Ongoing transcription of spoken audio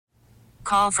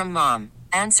Call from mom.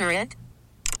 Answer it.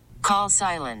 Call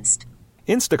silenced.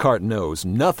 Instacart knows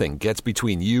nothing gets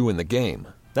between you and the game.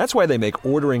 That's why they make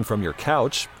ordering from your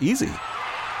couch easy.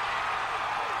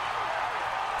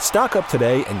 Stock up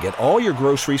today and get all your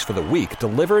groceries for the week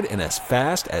delivered in as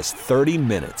fast as 30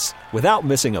 minutes without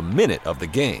missing a minute of the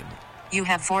game. You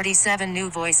have 47 new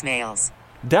voicemails.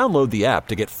 Download the app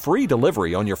to get free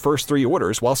delivery on your first 3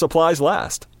 orders while supplies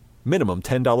last. Minimum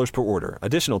 $10 per order.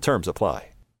 Additional terms apply.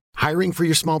 Hiring for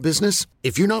your small business?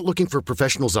 If you're not looking for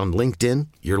professionals on LinkedIn,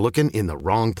 you're looking in the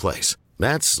wrong place.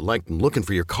 That's like looking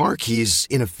for your car keys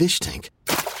in a fish tank.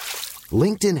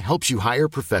 LinkedIn helps you hire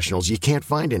professionals you can't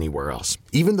find anywhere else,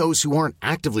 even those who aren't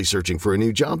actively searching for a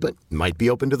new job but might be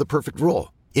open to the perfect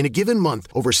role. In a given month,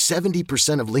 over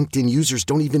 70% of LinkedIn users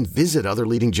don't even visit other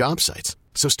leading job sites.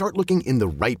 So start looking in the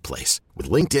right place. With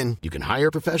LinkedIn, you can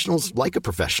hire professionals like a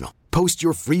professional. Post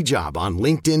your free job on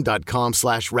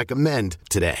linkedin.com/recommend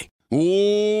today.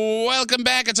 Welcome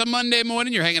back. It's a Monday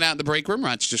morning. You're hanging out in the break room.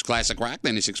 Rochester's Classic Rock,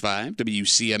 96.5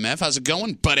 WCMF. How's it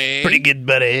going, buddy? Pretty good,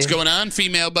 buddy. What's going on,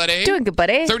 female buddy? Doing good,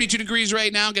 buddy. 32 degrees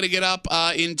right now. Going to get up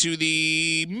into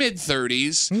the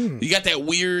mid-30s. You got that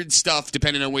weird stuff,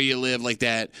 depending on where you live, like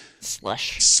that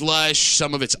slush.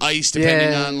 Some of it's ice,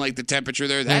 depending on like the temperature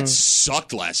there. That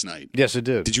sucked last night. Yes, it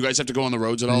did. Did you guys have to go on the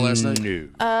roads at all last night?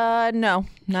 No,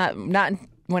 not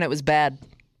when it was bad.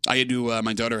 I had to.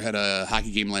 My daughter had a hockey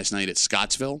game last night at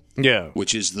Scottsville,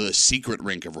 which is the secret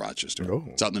rink of Rochester. Oh.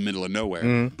 It's out in the middle of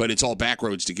nowhere, but it's all back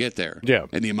roads to get there. Yeah,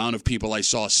 and the amount of people I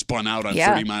saw spun out on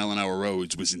 30-mile-an-hour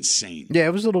roads was insane. Yeah,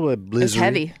 it was a little bit blizzard. It was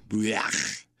heavy. Yeah,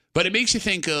 but it makes you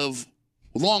think of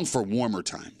long for warmer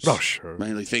times. Oh, sure.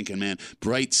 Right, like thinking, man,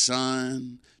 bright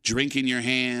sun, drink in your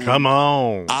hand. Come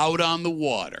on, out on the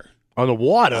water. On the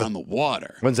water? On the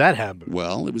water. When's that happen?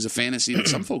 Well, it was a fantasy that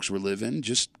some folks were living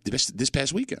just this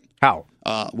past weekend. How?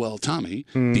 Well, Tommy,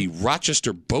 the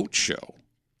Rochester Boat Show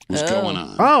was going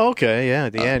on. Oh, okay. Yeah,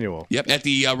 the annual. Yep, at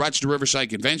the Rochester Riverside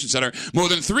Convention Center. More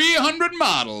than 300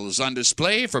 models on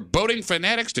display for boating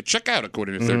fanatics to check out,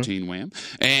 according to 13 Wham.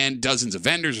 And dozens of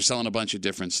vendors are selling a bunch of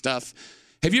different stuff.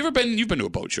 Have you ever been? You've been to a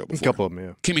boat show before. A couple of them,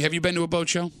 yeah. Kimmy, have you been to a boat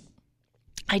show?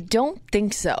 I don't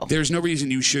think so. There's no reason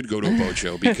you should go to a boat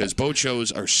show because boat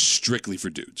shows are strictly for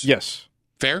dudes. Yes.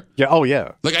 Fair? Yeah. Oh,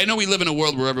 yeah. Like, I know we live in a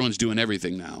world where everyone's doing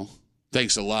everything now.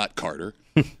 Thanks a lot, Carter.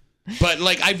 But,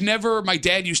 like, my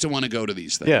dad used to want to go to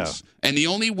these things. Yeah. And the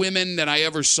only women that I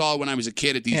ever saw when I was a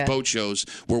kid at these boat shows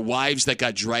were wives that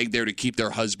got dragged there to keep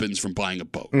their husbands from buying a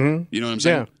boat. Mm-hmm. You know what I'm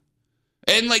saying?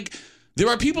 Yeah. And, like, there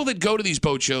are people that go to these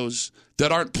boat shows that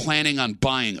aren't planning on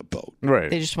buying a boat. Right.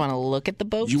 They just want to look at the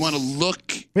boats. You want to look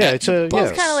it's kind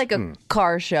of like a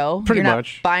car show. Pretty You're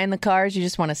much. Not buying the cars, you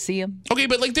just want to see them. Okay,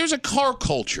 but like there's a car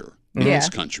culture in this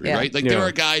country, right? Like there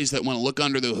are guys that want to look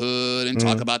under the hood and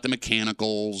talk about the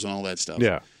mechanicals and all that stuff.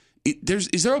 Yeah.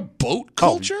 Is there a boat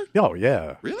culture? Oh,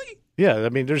 yeah. Really? Yeah, I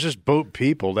mean, there's just boat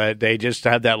people that they just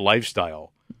have that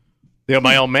lifestyle. You know,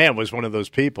 my old man was one of those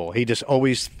people. He just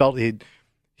always felt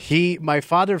my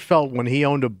father felt when he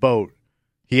owned a boat,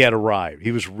 he had arrived.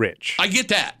 He was rich. I get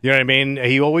that. You know what I mean?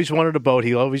 He always wanted a boat.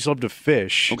 He always loved to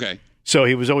fish. Okay. So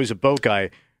he was always a boat guy.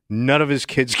 None of his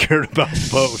kids cared about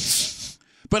boats.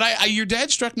 But your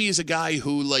dad struck me as a guy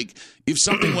who, like, if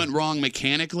something went wrong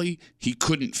mechanically, he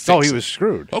couldn't fix it. Oh, he was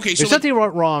screwed. Okay, so if something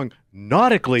went wrong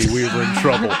nautically, we were in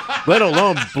trouble, let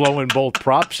alone blowing both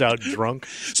props out drunk.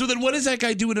 So then what is that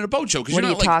guy doing at a boat show? What are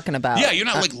you talking about? Yeah, you're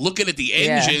not, like, looking at the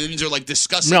engines or, like,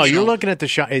 discussing. No, you're looking at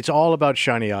it's all about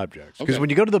shiny objects. Because when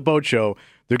you go to the boat show,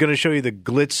 they're going to show you the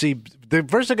glitzy.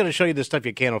 First, they're going to show you the stuff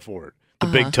you can't afford, the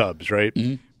big tubs, right?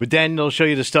 Mm-hmm. But then they'll show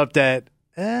you the stuff that,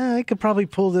 I could probably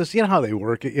pull this. You know how they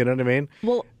work, you know what I mean?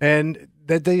 Well, and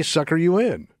that they sucker you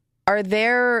in. Are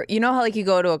there, you know how like you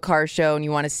go to a car show and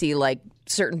you want to see like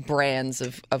certain brands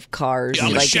of cars,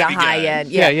 like the high end?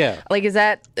 Yeah. Like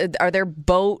are there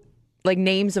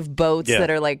names of boats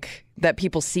that are like, that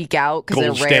people seek out because they're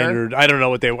Gold rare? standard. I don't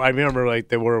know what I remember like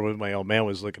they were when my old man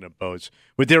was looking at boats.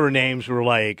 But there were names were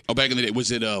like. Oh, back in the day,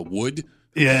 was it Wood?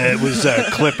 Yeah, it was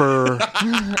Clipper.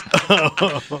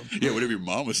 Yeah, whatever your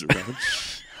mom was around.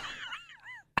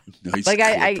 Nice like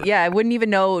Clipper. I wouldn't even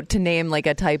know to name like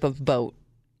a type of boat.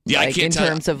 Yeah, like, I can't in tell.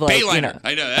 terms of like, Bayliner. you know,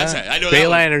 I know that's I know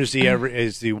Bayliner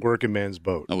is the working man's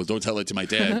boat. Oh, well, don't tell it to my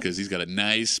dad because he's got a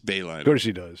nice Bayliner. Of course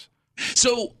he does.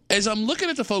 So as I'm looking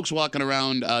at the folks walking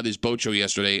around this boat show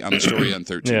yesterday on the story on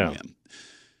 13 a.m.,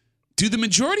 do the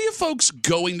majority of folks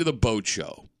going to the boat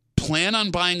show plan on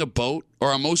buying a boat,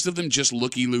 or are most of them just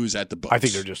looky-loos at the boats? I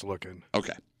think they're just looking.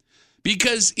 Okay.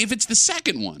 Because if it's the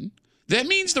second one, that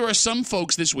means there are some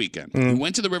folks this weekend who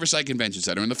went to the Riverside Convention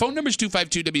Center, and the phone number is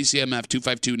 252-WCMF,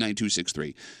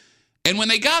 252-9263. And when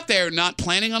they got there, not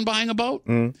planning on buying a boat,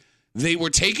 they were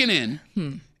taken in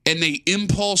and they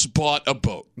impulse bought a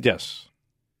boat. Yes.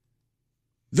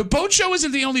 The boat show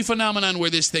isn't the only phenomenon where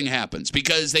this thing happens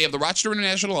because they have the Rochester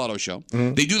International Auto Show.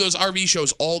 They do those RV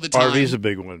shows all the time. RV's a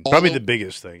big one. Probably the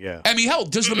biggest thing, yeah. I mean, hell,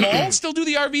 does the mall still do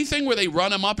the RV thing where they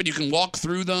run them up and you can walk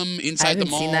through them inside the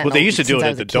mall? Seen that well, they used to do it since I at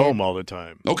was the a kid. Dome all the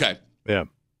time. Okay. Yeah.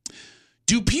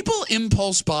 Do people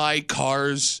impulse buy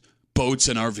cars, boats,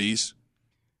 and RVs?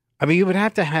 I mean, you would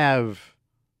have to have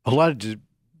a lot of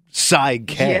side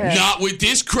cash. Yeah. Not with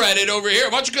this credit over here.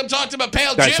 Why don't you come talk to my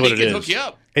pal That's Jim? what He it can is. hook you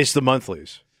up. It's the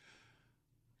monthlies.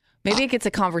 Maybe it gets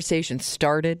a conversation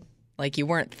started. Like you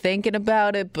weren't thinking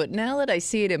about it, but now that I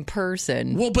see it in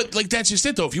person. Well, but like that's just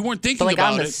it, though. If you weren't thinking But like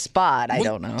about on the it. spot, I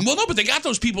don't know. Well, no, but they got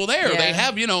those people there. Yeah. They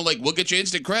have, like, we'll get you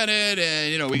instant credit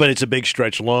and, But it's a big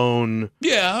stretch loan.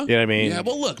 Yeah. You know what I mean? Yeah,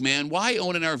 well, look, man, why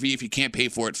own an RV if you can't pay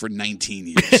for it for 19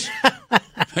 years?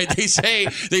 Right? They say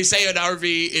an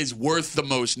RV is worth the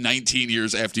most 19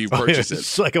 years after you purchase it.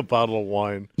 It's like a bottle of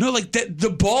wine. No, like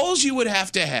the balls you would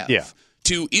have to have. Yeah.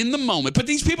 To in the moment, but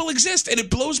these people exist, and it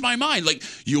blows my mind. Like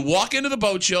you walk into the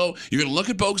boat show, you're going to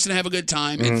look at boats and have a good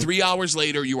time, and 3 hours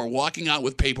later, you are walking out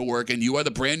with paperwork, and you are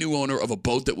the brand new owner of a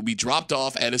boat that will be dropped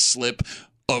off at a slip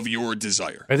of your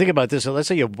desire. I think about this. Let's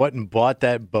say you went and bought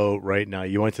that boat right now.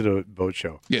 You went to the boat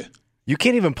show. Yeah, You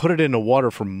can't even put it in the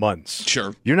water for months.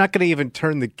 sure. You're not going to even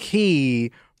turn the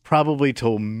key probably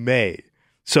till May.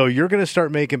 So you're going to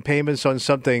start making payments on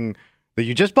something that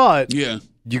you just bought. Yeah.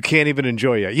 You can't even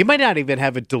enjoy yet. You might not even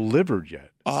have it delivered yet.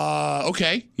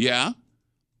 Okay, yeah.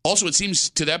 Also, it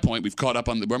seems to that point we've caught up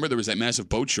on remember there was that massive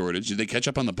boat shortage. Did they catch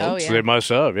up on the boats? Oh, yeah. They must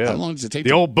have, yeah. How long does it take?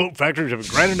 The old boat factories have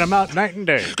grinded them out night and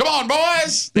day. Come on,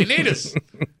 boys! They need us.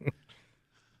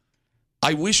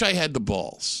 I wish I had the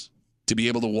balls to be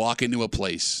able to walk into a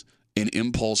place and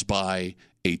impulse buy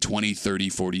a $20,000, $30,000,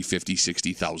 $40,000,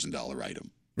 $50,000, $60,000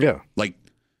 item. Yeah. Like,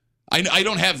 I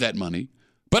don't have that money.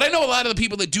 But I know a lot of the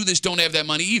people that do this don't have that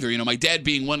money either. My dad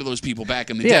being one of those people back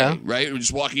in the day, right? We're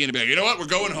just walking in and being like, you know what? We're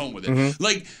going home with it.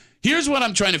 Like, here's what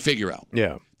I'm trying to figure out.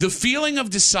 Yeah. The feeling of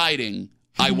deciding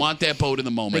I want that boat in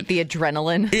the moment. Like the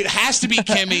adrenaline. It has to be,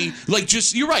 Kimmy, like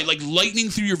just, you're right, like lightning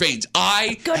through your veins.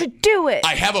 I Gotta do it.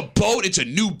 have a boat. It's a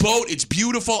new boat. It's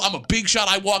beautiful. I'm a big shot.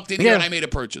 I walked in here and I made a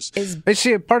purchase. It's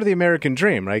part of the American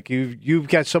dream, right? You've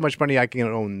got so much money, I can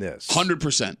own this.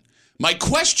 100%. My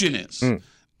question is,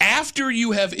 after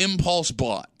you have impulse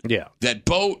bought that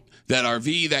boat, that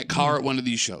RV, that car at one of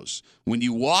these shows, when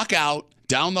you walk out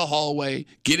down the hallway,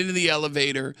 get into the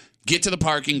elevator, get to the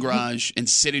parking garage, and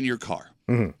sit in your car.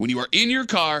 When you are in your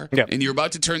car and you're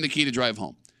about to turn the key to drive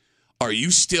home, are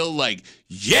you still like,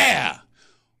 yeah?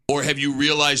 Or have you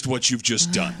realized what you've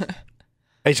just done?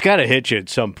 It's got to hit you at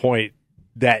some point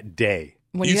that day.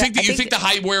 You think the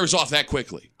high wears off that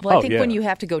quickly? Well, I think when you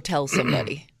have to go tell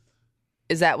somebody.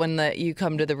 Is that when you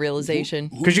come to the realization?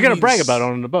 Because you're going to brag about it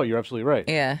on the boat. You're absolutely right.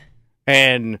 Yeah.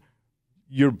 And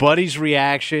your buddy's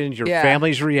reaction, your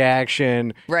family's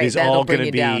reaction is all going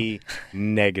to be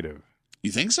negative.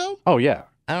 You think so? Oh, yeah.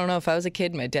 I don't know. If I was a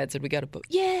kid, my dad said we got a boat.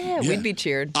 Yeah, we'd be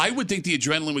cheered. I would think the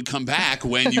adrenaline would come back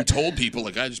when you told people,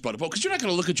 like, I just bought a boat. Because you're not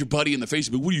going to look at your buddy in the face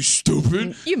and be, what are you,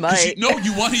 stupid? You might. You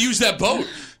want to use that boat.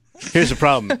 Here's the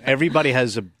problem. Everybody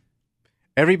has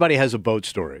a boat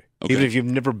story. Okay. Even if you've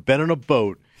never been on a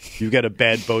boat, you've got a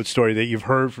bad boat story that you've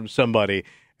heard from somebody,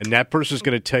 and that person's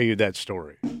going to tell you that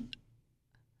story.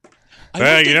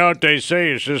 You know what they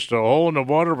say? It's just a hole in the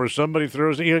water where somebody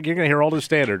throws it. You're going to hear all the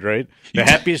standards, right? The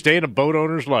happiest day in a boat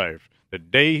owner's life. The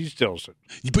day he steals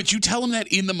it. But you tell him that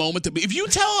in the moment. If you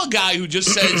tell a guy who just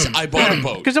says, I bought a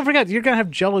boat. Because don't forget, you're going to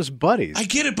have jealous buddies. I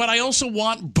get it, but I also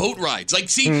want boat rides. Like,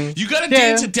 see, you got to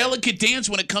dance a delicate dance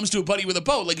when it comes to a buddy with a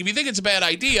boat. Like, if you think it's a bad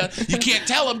idea, you can't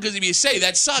tell him because if you say,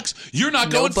 that sucks, you're not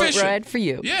going fishing. No boat ride for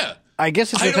you. Yeah. I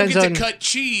guess it I depends don't get to cut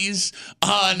cheese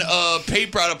on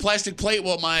paper on a plastic plate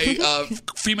while my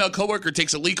female coworker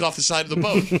takes a leak off the side of the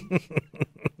boat.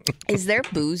 Is there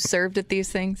booze served at these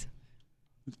things?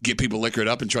 Get people liquored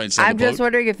up and try and sell I'm the boat? just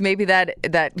wondering if maybe that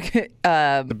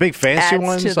the big fancy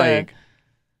ones, like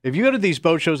if you go to these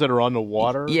boat shows that are on the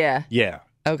water, yeah.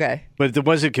 Okay. But the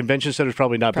ones at convention centers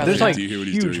probably not. But there's like Do you hear what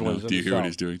he's huge doing? ones. Do you hear what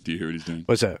he's doing? Do you hear what he's doing?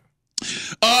 What's that?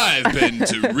 I've been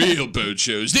to real boat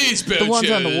shows. These boat the ones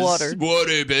shows, on the water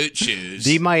boat shows.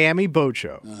 The Miami Boat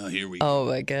Show. Here we go. Oh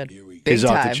my god, Is big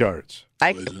off time. the charts.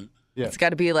 It's got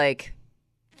to be like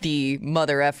the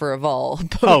mother effer of all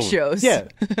boat shows. Yeah.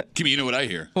 Kimmy, you know what I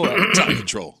hear? It's out of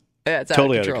control. Yeah, it's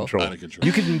Totally out of control. Out of control.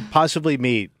 You can possibly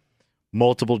meet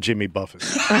multiple Jimmy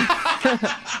Buffetts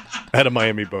at a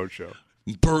Miami Boat Show.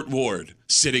 Burt Ward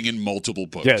sitting in multiple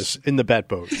boats. Yes, in the bat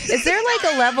boat. Is there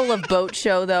like a level of boat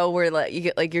show though where like you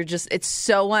get like you're just it's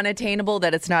so unattainable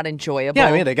that it's not enjoyable? Yeah,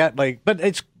 I mean they got like, but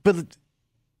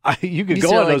you could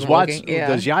go on like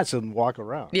those yachts and walk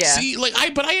around. Yeah. See,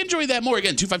 but I enjoy that more.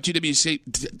 Again, 252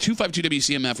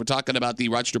 WCMF. We're talking about the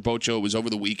Rochester Boat Show. It was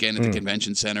over the weekend at the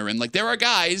convention center, and like there are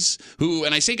guys who,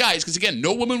 and I say guys because again,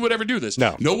 no woman would ever do this.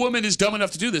 No woman is dumb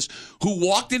enough to do this. Who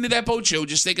walked into that boat show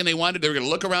just thinking they were going to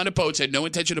look around at boats, had no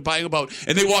intention of buying a boat,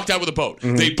 and they walked out with a boat.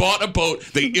 They bought a boat.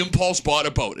 They impulse bought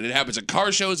a boat, and it happens at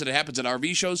car shows and it happens at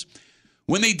RV shows.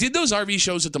 When they did those RV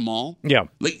shows at the mall,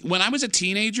 like when I was a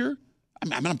teenager.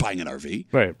 I'm not buying an RV.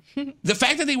 Right. The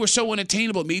fact that they were so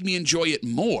unattainable made me enjoy it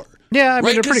more. Yeah, I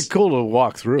mean, they're pretty cool to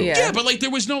walk through. Yeah, but like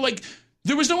there was no one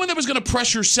that was going to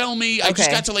pressure sell me. I just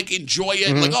got to like enjoy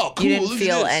it. Like, oh, cool. You didn't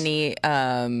feel any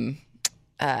what's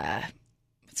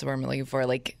the word I'm looking for?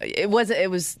 Like it wasn't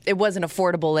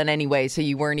affordable in any way, so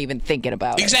you weren't even thinking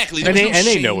about it. Exactly. And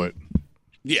they know it.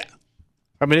 Yeah.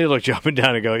 I mean, they look you up and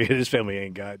down and go, yeah, this family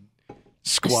ain't got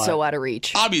squat. So out of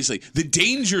reach. Obviously, the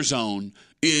danger zone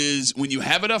is when you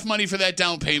have enough money for that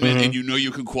down payment and you know you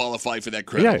can qualify for that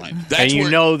credit line. That's and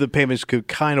know the payments could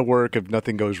kind of work if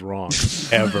nothing goes wrong,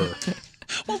 ever.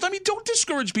 Well, I mean, don't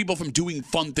discourage people from doing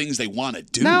fun things they want to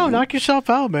do. No, knock yourself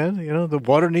out, man. You know, the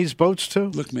water needs boats, too.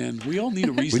 Look, man, we all need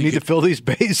a reason to fill these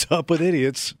bays up with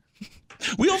idiots.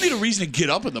 We all need a reason to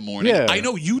get up in the morning. Yeah. I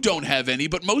know you don't have any,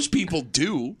 but most people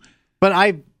do.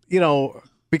 But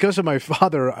because of my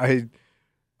father, I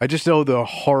just know the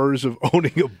horrors of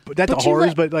owning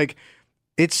but like,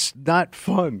 it's not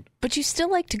fun. But you still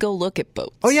like to go look at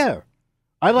boats. Oh, yeah.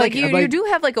 You do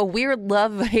have like a weird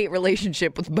love-hate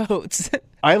relationship with boats.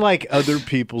 I like other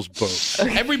people's boats.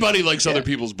 Everybody likes other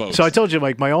people's boats. So I told you,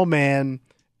 like, my old man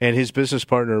and his business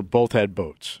partner both had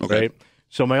boats, right?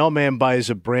 So my old man buys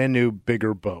a brand new,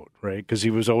 bigger boat, right? Because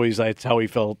that's how he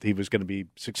felt he was going to be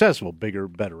successful, bigger,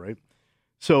 better, right?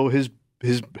 So his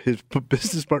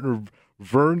business partner,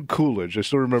 Vern Coolidge, I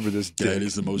still remember this. That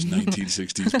is the most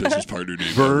 1960s business partner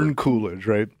name. Vern ever. Coolidge,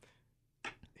 right?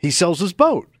 He sells his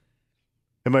boat.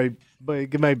 And my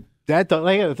dad thought,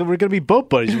 I thought we were going to be boat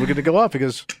buddies. We're going to go off. He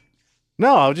goes,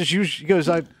 no, I'll just use. He goes,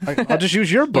 I'll just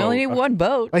use your boat. You only need one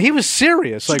boat. He was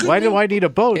serious. Like, why do I need a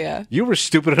boat? Yeah. You were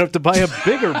stupid enough to buy a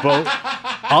bigger boat.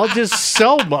 I'll just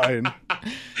sell mine.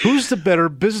 Who's the better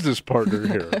business partner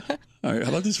here? All right, how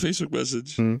about this Facebook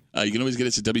message? You can always get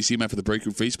us at WCMF for the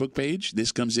Breakroom Facebook page.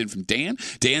 This comes in from Dan.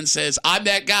 Dan says, I'm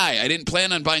that guy. I didn't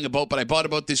plan on buying a boat, but I bought a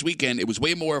boat this weekend. It was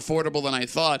way more affordable than I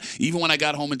thought. Even when I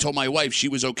got home and told my wife, she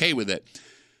was okay with it.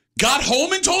 Got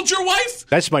home and told your wife?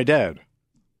 That's my dad.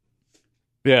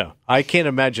 Yeah, I can't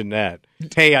imagine that.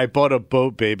 Hey, I bought a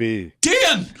boat, baby.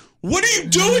 Dan, what are you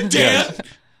doing, Dan?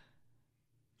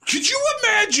 Could you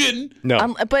imagine?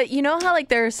 No. But you know how like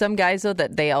there are some guys though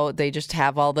that they just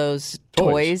have all those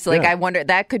toys. Like I wonder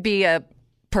that could be a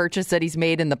purchase that he's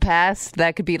made in the past.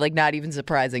 That could be like not even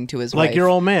surprising to his wife. Like your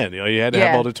old man, you had to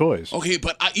have all the toys. Okay,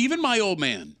 but even my old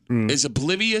man, as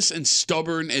oblivious and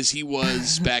stubborn as he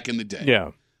was back in the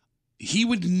day, he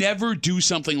would never do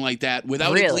something like that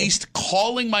without at least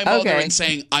calling my mother and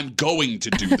saying, I'm going to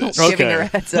do this. Giving her a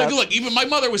heads up. Look, even my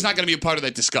mother was not going to be a part of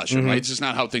that discussion, right? It's just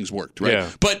not how things worked, right?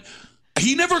 Yeah. But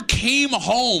he never came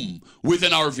home with an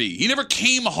RV. He never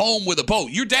came home with a boat.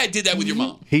 Your dad did that with your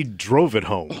mom. He drove it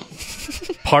home,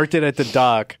 parked it at the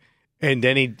dock, and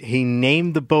then he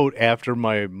named the boat after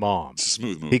my mom.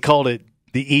 Smooth move. He called it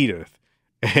the Edith.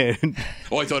 And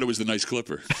I thought it was the nice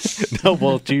Clipper. No,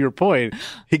 well, to your point,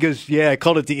 he goes, I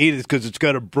called it the Edith because it's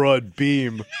got a broad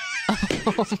beam.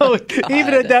 So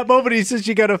even at that moment, he says,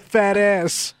 you got a fat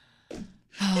ass. He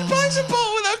buys a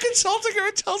boat without consulting her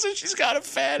and tells her she's got a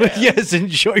fat ass. Yes,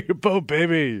 enjoy your boat,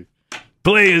 baby.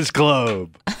 Players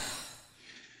Club.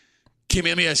 Kimmy,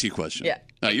 let me ask you a question. Yeah.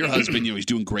 Your husband, he's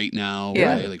doing great now,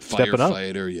 right? Like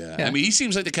firefighter, yeah. I mean, he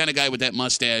seems like the kind of guy with that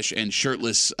mustache and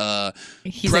shirtless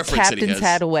he's preference a captain's that he has.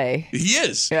 hat away. He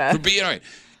is. For being all right.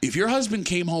 If your husband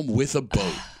came home with a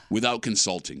boat without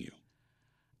consulting you.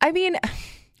 I mean,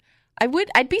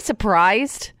 I'd be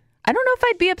surprised. I don't know if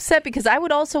I'd be upset because I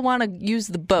would also want to use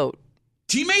the boat.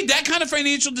 He made that kind of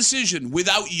financial decision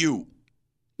without you.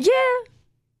 Yeah.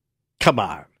 Come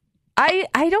on. I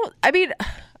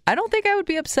don't think I would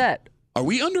be upset. Are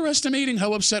we underestimating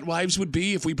how upset wives would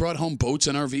be if we brought home boats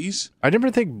and RVs? I never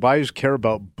think wives care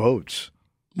about boats.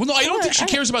 Well, no, I don't think she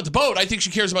cares about the boat. I think she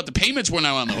cares about the payments we're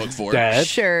now on the hook for. Dad?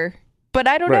 Sure. But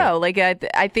I don't know. Like,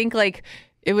 I think, like,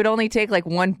 it would only take, like,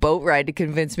 one boat ride to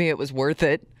convince me it was worth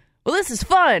it. Well, this is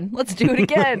fun. Let's do it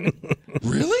again.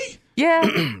 Really?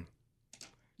 Yeah.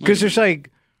 Because there's like...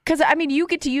 Because, I mean, you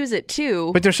get to use it,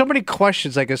 too. But there's so many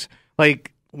questions, I guess.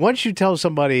 Like, once you tell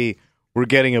somebody we're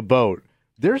getting a boat,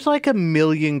 there's like a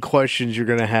million questions you're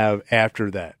going to have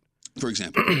after that. For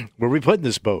example, where are we putting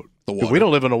this boat? The water. We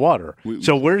don't live in the water.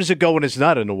 So where does it go when it's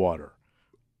not in the water?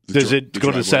 Does it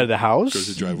go to the side of the house? Goes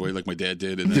to the driveway like my dad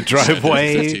did. And the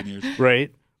driveway, 15 years.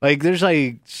 Right? Like, there's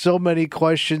like so many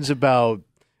questions about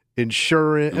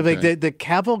insurance. Okay. Like the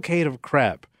cavalcade of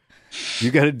crap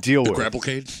you got to deal with. The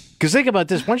cavalcade? Because think about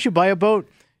this. Once you buy a boat,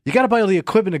 you got to buy all the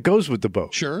equipment that goes with the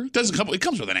boat. Sure. It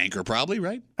comes with an anchor probably,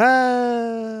 right?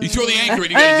 You throw the anchor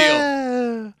and you got a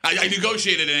deal. I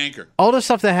negotiated an anchor. All the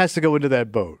stuff that has to go into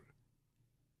that boat.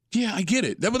 Yeah, I get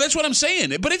it. That's what I'm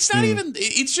saying. But it's not even,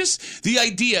 it's just the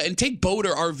idea. And take boat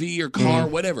or RV or car,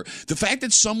 whatever. The fact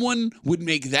that someone would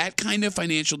make that kind of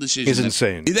financial decision is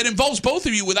insane. That involves both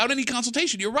of you without any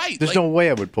consultation. You're right. There's no way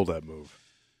I would pull that move.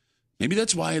 Maybe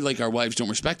that's why, like, our wives don't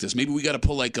respect us. Maybe we got to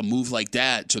pull, like, a move like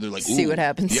that so they're like, ooh. See what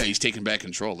happens. Yeah, he's taking back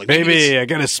control. Like, baby, I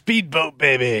got a speedboat,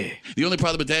 baby. The only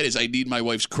problem with that is I need my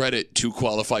wife's credit to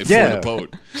qualify for the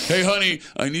boat. Hey, honey,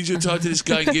 I need you to talk to this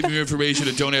guy and give me your information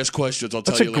and don't ask questions. I'll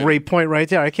tell you later. That's a great point right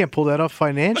there. I can't pull that off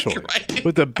financially. Right.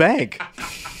 With the bank.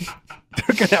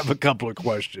 They're going to have a couple of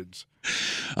questions.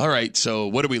 All right, so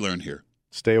what do we learn here?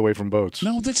 Stay away from boats.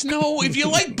 No. If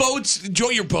you like boats,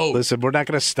 enjoy your boat. Listen, we're not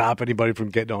going to stop anybody from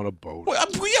getting on a boat. Well,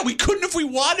 yeah, we couldn't if we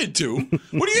wanted to.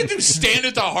 What are you going to do? Stand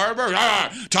at the harbor?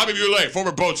 Tommy Muley,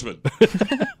 former boatsman.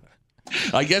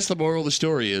 I guess the moral of the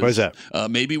story is... What is that?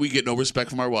 Maybe we get no respect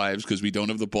from our wives because we don't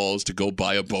have the balls to go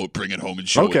buy a boat, bring it home, and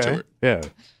show it to her. Yeah.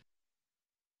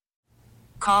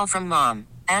 Call from mom.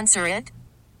 Answer it.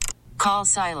 Call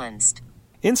silenced.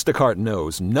 Instacart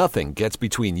knows nothing gets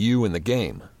between you and the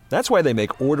game. That's why they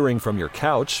make ordering from your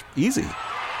couch easy.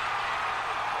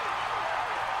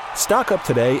 Stock up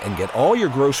today and get all your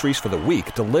groceries for the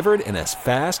week delivered in as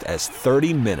fast as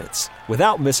 30 minutes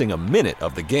without missing a minute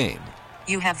of the game.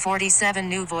 You have 47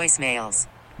 new voicemails.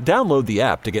 Download the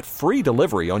app to get free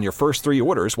delivery on your first 3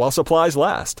 orders while supplies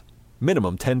last.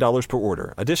 Minimum $10 per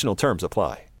order. Additional terms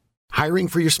apply. Hiring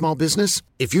for your small business?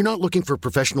 If you're not looking for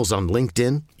professionals on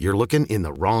LinkedIn, you're looking in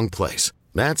the wrong place.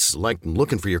 That's like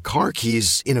looking for your car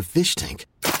keys in a fish tank.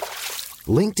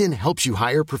 LinkedIn helps you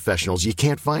hire professionals you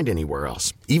can't find anywhere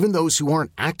else, even those who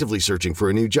aren't actively searching for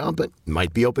a new job but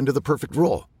might be open to the perfect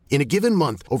role. In a given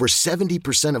month, over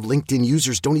 70% of LinkedIn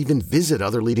users don't even visit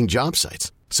other leading job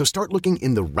sites. So start looking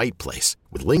in the right place.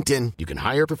 With LinkedIn, you can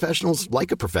hire professionals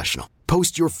like a professional.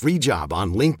 Post your free job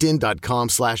on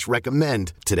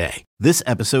linkedin.com/recommend today. This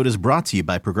episode is brought to you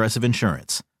by Progressive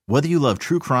Insurance. Whether you love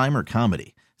true crime or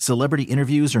comedy, celebrity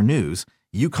interviews or news,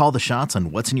 you call the shots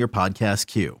on what's in your podcast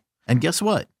queue. And guess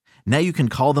what? Now you can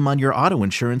call them on your auto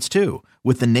insurance too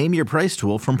with the Name Your Price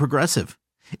tool from Progressive.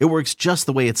 It works just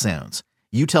the way it sounds.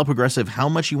 You tell Progressive how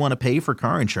much you want to pay for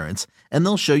car insurance, and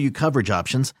they'll show you coverage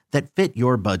options that fit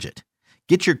your budget.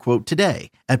 Get your quote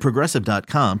today at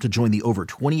Progressive.com to join the over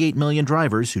 28 million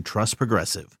drivers who trust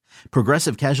Progressive.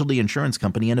 Progressive Casualty Insurance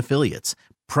Company and Affiliates.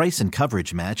 Price and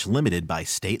coverage match limited by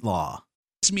state law.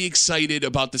 Me excited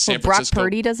about the San Francisco. Brock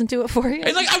Purdy doesn't do it for you?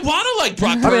 And I want to like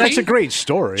Brock Purdy. I mean, that's a great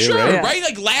story. Sure, right?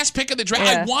 Like last pick of the draft.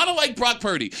 Yeah. I want to like Brock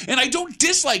Purdy. And I don't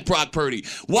dislike Brock Purdy.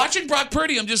 Watching Brock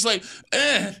Purdy, I'm just like,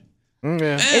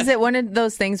 Is it one of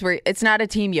those things where it's not a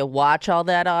team you watch all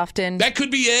that often? That could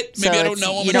be it. Maybe I don't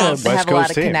know him you enough. don't have a lot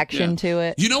of connection to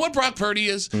it. You know what Brock Purdy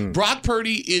is? Brock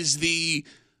Purdy is the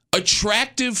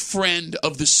attractive friend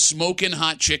of the smoking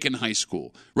hot chick in high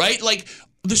school, right? Like,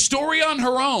 the story on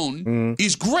her own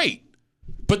is great,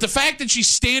 but the fact that she's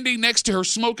standing next to her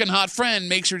smoking hot friend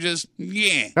makes her just, All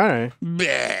right.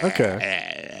 Bleh.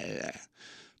 Okay.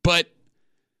 But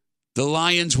the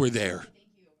Lions were there.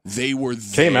 They were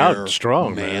there. Came out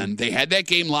strong, man. They had that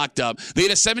game locked up. They had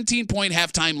a 17-point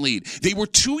halftime lead. They were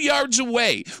 2 yards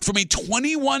away from a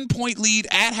 21-point lead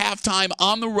at halftime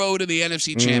on the road to the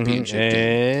NFC Championship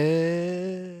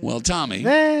game. Well, Tommy,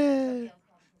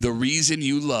 the reason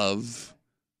you love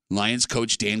Lions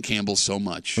coach Dan Campbell so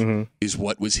much is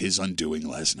what was his undoing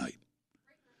last night.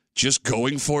 Just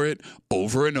going for it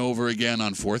over and over again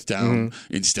on fourth down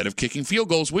instead of kicking field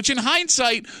goals, which in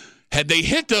hindsight, had they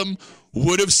hit them,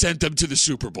 would have sent them to the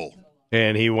Super Bowl.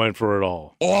 And he went for it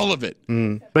all. All of it.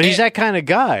 But he's that kind of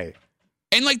guy.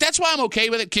 And, that's why I'm okay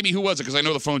with it. Kimmy, who was it? Because I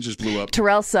know the phone just blew up.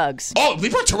 Terrell Suggs. Oh, they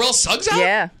brought Terrell Suggs out?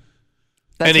 Yeah.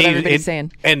 That's what everybody's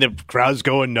saying. And the crowd's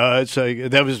going nuts.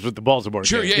 That was with the Baltimore game.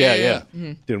 Sure, yeah.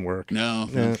 Didn't work. No.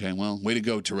 Okay, well, way to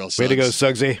go, Terrell Suggs. Way to go,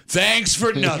 Suggsy. Thanks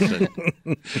for nothing.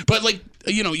 But,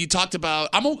 you talked about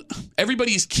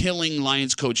everybody's killing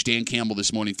Lions coach Dan Campbell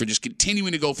this morning for just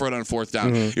continuing to go for it on fourth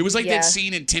down. It was like that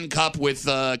scene in Tin Cup with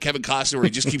Kevin Costner where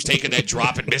he just keeps taking that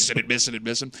drop and missing it.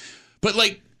 But,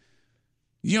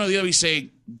 You know, they always say,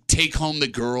 take home the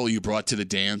girl you brought to the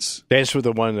dance. Dance with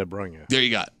the one that brung you. There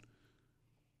you got.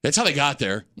 That's how they got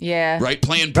there. Yeah. Right?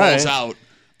 Playing balls out.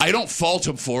 I don't fault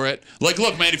him for it. Like,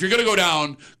 look, man, if you're going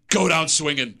to go down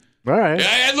swinging. All right.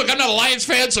 And look, I'm not a Lions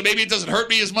fan, so maybe it doesn't hurt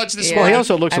me as much this morning. Well, he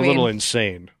also looks a little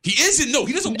insane. He isn't. No,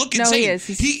 he doesn't look insane. He is.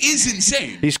 He is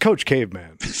insane. He's Coach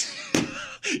Caveman.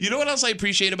 You know what else I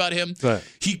appreciate about him? What?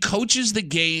 He coaches the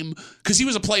game because he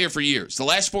was a player for years. The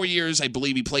last 4 years, I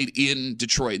believe he played in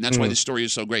Detroit, and that's why this story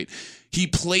is so great. He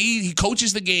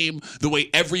coaches the game the way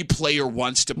every player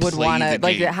wants to play the game.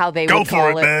 Like how they Go would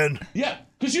call for it, man. Yeah.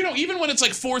 Because, even when it's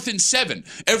like 4th and 7,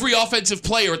 every offensive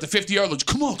player at the 50-yard line,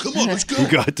 come on, let's go. You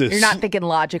got this. You're not thinking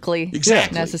logically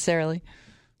necessarily.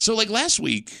 So, like last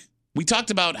week, we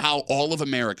talked about how all of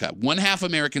America, one half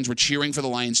Americans were cheering for the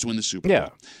Lions to win the Super Bowl. Yeah.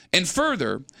 And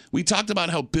further, we talked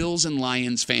about how Bills and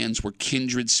Lions fans were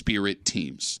kindred spirit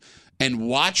teams. And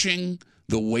watching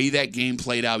the way that game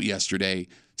played out yesterday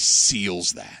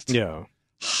seals that. Yeah.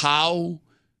 How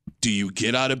do you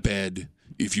get out of bed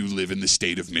if you live in the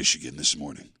state of Michigan this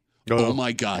morning? Oh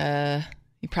my God.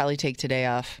 You probably take today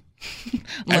off.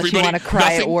 Unless you want to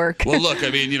cry at work. Well, look,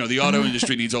 the auto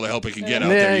industry needs all the help it can get out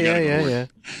there. there. Yeah.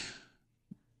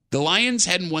 The Lions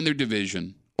hadn't won their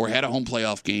division or had a home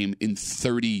playoff game in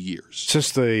 30 years.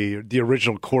 Since the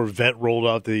original Corvette rolled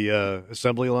out the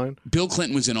assembly line? Bill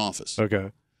Clinton was in office.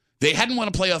 Okay. They hadn't won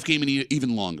a playoff game in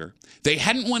even longer. They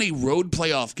hadn't won a road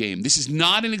playoff game. This is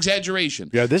not an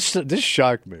exaggeration. Yeah, this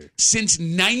shocked me. Since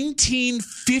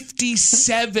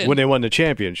 1957. When they won the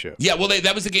championship. Yeah, well,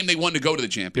 that was the game they won to go to the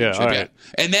championship. Yeah, all right.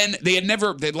 And then the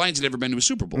Lions had never been to a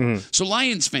Super Bowl. Mm-hmm. So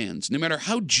Lions fans, no matter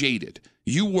how jaded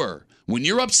you were, when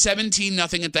you're up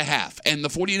 17-0 at the half and the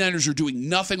 49ers are doing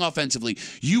nothing offensively,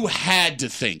 you had to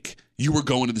think you were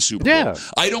going to the Super Bowl.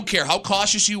 I don't care how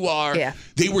cautious you are. Yeah.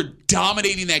 They were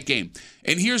dominating that game.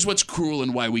 And here's what's cruel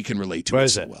and why we can relate to it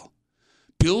so well.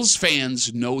 Bills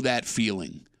fans know that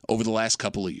feeling over the last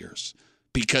couple of years.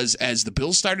 Because as the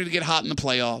Bills started to get hot in the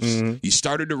playoffs, you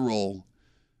started to roll,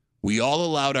 we all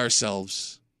allowed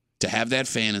ourselves to have that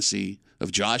fantasy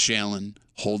of Josh Allen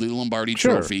holding the Lombardi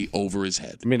trophy over his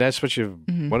head. I mean, that's what you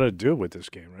want to do with this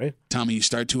game, right? Tommy, you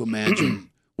start to imagine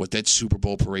what that Super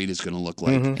Bowl parade is going to look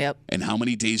like. Yep. And how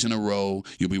many days in a row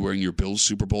you'll be wearing your Bills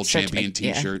Super Bowl champion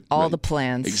T-shirt. All the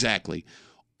plans. Exactly.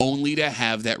 Only to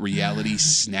have that reality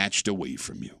snatched away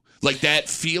from you. Like that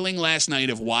feeling last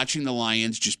night of watching the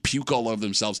Lions just puke all over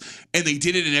themselves. And they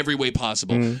did it in every way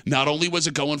possible. Not only was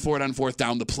it going for it on 4th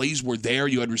down, the plays were there.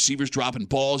 You had receivers dropping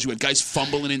balls. You had guys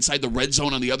fumbling inside the red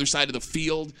zone on the other side of the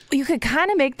field. You could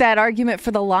kind of make that argument for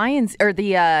the Lions or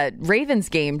the Ravens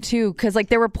game, too. Because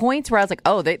there were points where I was like,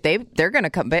 oh, they're going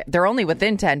to come back. They're only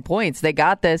within 10 points. They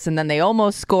got this. And then they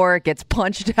almost score. It gets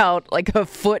punched out like a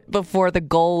foot before the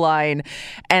goal line.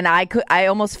 And I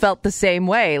almost felt the same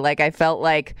way. I felt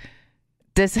like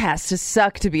this has to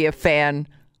suck to be a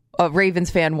Ravens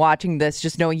fan watching this,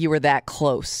 just knowing you were that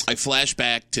close. I flash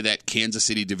back to that Kansas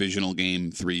City divisional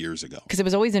game 3 years ago. Because it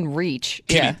was always in reach.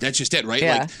 Kimmy, that's just it, right?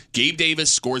 Yeah. Gabe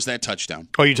Davis scores that touchdown.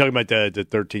 Oh, you're talking about the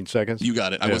 13 seconds? You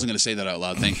got it. I wasn't going to say that out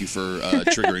loud. Thank you for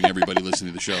triggering everybody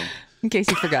listening to the show. In case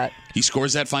you forgot. He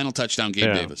scores that final touchdown,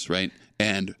 Gabe Davis, right?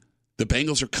 And the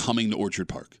Bengals are coming to Orchard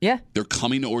Park. Yeah. They're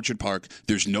coming to Orchard Park.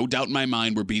 There's no doubt in my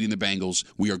mind we're beating the Bengals.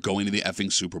 We are going to the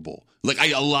effing Super Bowl.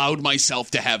 I allowed myself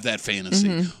to have that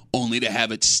fantasy, only to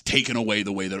have it taken away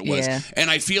the way that it was. Yeah. And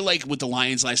I feel like with the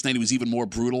Lions last night, it was even more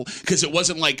brutal because it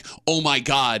wasn't like, oh my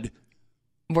God,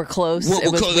 we're close.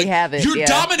 We're close. We have it. You're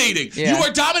dominating. Yeah. You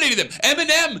are dominating them.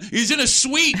 Eminem is in a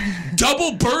suite,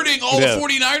 double birding all the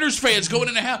 49ers fans going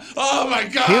in a half. Oh, my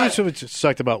God. Here's what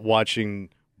sucked about watching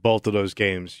both of those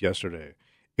games yesterday.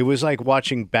 It was like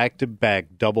watching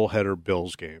back-to-back doubleheader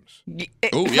Bills games. It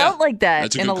felt like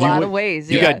that in a lot of ways.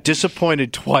 You got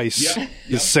disappointed twice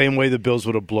the same way the Bills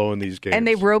would have blown these games. And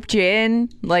they roped you in.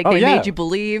 They made you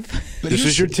believe. This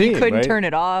is your team, you couldn't turn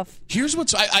it off. Here's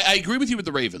what's I agree with you with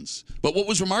the Ravens. But what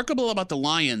was remarkable about the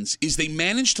Lions is they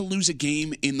managed to lose a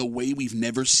game in the way we've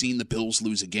never seen the Bills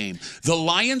lose a game. The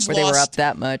Lions Where lost. They were up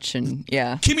that much. And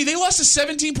Kimmy, they lost a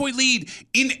 17-point lead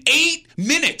in 8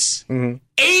 minutes.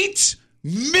 8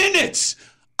 minutes.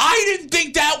 I didn't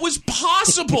think that was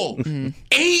possible.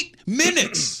 8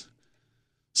 minutes.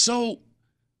 So,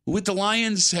 with the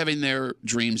Lions having their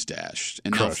dreams dashed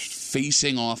and now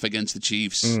facing off against the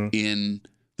Chiefs in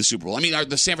the Super Bowl,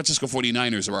 the San Francisco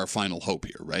 49ers are our final hope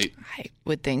here, right? I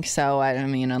would think so.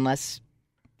 Unless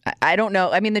I don't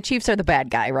know. The Chiefs are the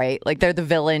bad guy, right? They're the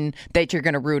villain that you're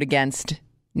going to root against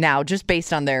now, just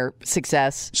based on their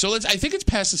success. So I think it's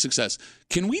past the success.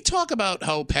 Can we talk about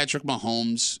how Patrick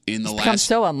Mahomes in the become last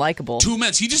so unlikable 2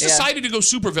 minutes, he just decided to go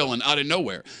supervillain out of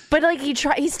nowhere. But like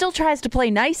he still tries to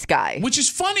play nice guy, which is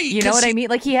funny. You know what I mean?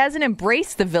 Like he hasn't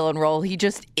embraced the villain role. He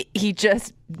just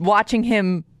watching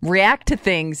him react to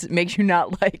things makes you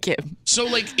not like him. So,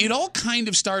 like, it all kind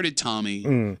of started,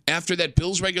 Tommy, after that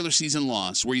Bills regular season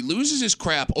loss, where he loses his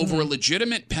crap over a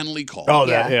legitimate penalty call. Oh, all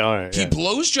right. He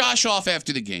blows Josh off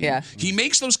after the game. Yeah. He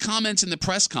makes those comments in the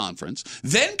press conference.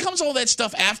 Then comes all that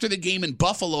stuff after the game in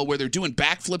Buffalo, where they're doing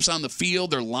backflips on the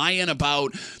field. They're lying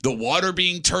about the water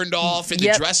being turned off in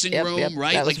the dressing room,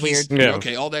 right? That was weird.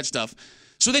 Okay, all that stuff.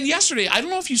 So then yesterday, I don't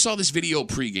know if you saw this video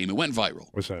pregame. It went viral.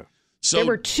 What's that? So, there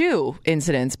were 2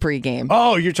 incidents pregame.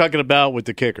 Oh, you're talking about with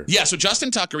the kicker. Yeah, so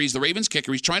Justin Tucker, he's the Ravens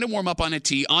kicker. He's trying to warm up on a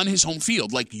tee on his home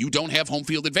field. Like, you don't have home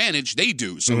field advantage. They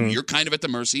do. So you're kind of at the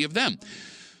mercy of them.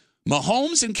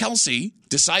 Mahomes and Kelsey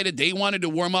decided they wanted to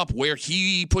warm up where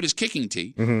he put his kicking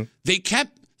tee. They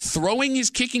kept throwing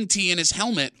his kicking tee and his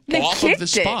helmet off of the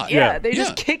spot. Yeah, they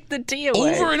just kicked the tee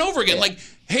away. Over and over again. Like,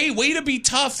 hey, way to be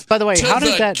tough. By the way, how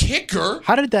did that kicker?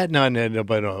 How did that not end up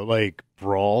in a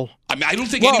brawl? I mean, I don't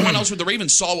think anyone else with the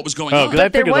Ravens saw what was going on.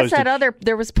 But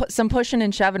there was some pushing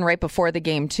and shoving right before the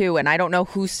game too, and I don't know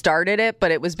who started it, but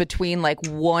it was between like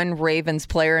one Ravens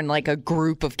player and like a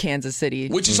group of Kansas City,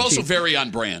 which is also very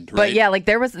on brand, right? But yeah, like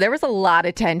there was a lot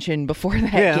of tension before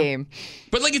that game.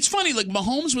 But like it's funny, like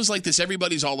Mahomes was like this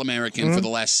everybody's All-American for the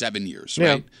last 7 years,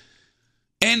 right?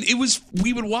 And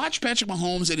we would watch Patrick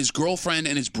Mahomes and his girlfriend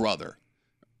and his brother,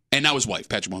 and now his wife,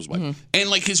 Patrick Mahomes' wife, and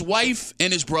like his wife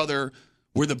and his brother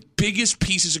were the biggest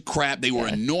pieces of crap. They were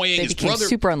annoying. They became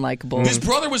super unlikable. His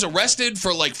brother was arrested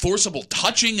for like forcible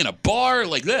touching in a bar,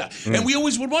 like that. And we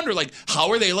always would wonder, like,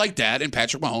 how are they like that? And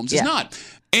Patrick Mahomes is not.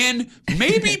 And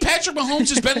maybe Patrick Mahomes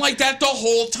has been like that the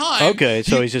whole time. Okay,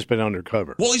 so he's just been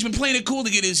undercover. Well, he's been playing it cool to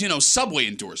get his, Subway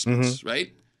endorsements,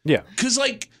 right? Yeah. Because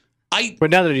But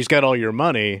now that he's got all your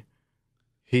money,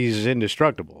 he's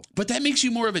indestructible. But that makes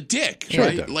you more of a dick, sure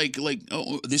right? Like,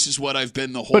 oh, this is what I've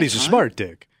been the whole time. But he's a smart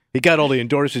dick. He got all the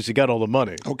endorsements. He got all the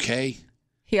money. Okay.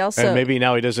 He also... And maybe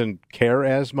now he doesn't care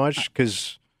as much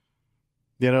because,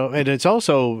 and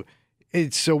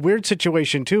it's a weird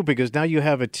situation too because now you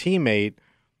have a teammate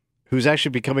who's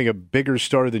actually becoming a bigger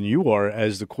star than you are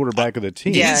as the quarterback of the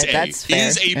team. Yeah, that's fair.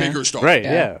 Is a bigger star. Right,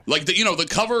 yeah. Like, the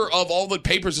cover of all the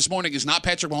papers this morning is not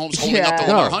Patrick Mahomes holding up the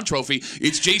Lamar Hunt trophy.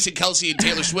 It's Jason Kelsey and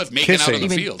Taylor Swift making out on the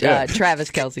field.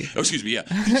 Travis Kelsey. Oh, excuse me, yeah.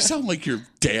 You sound like your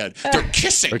dad. They're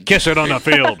kissing. They're kissing on the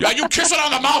field. Are you kissing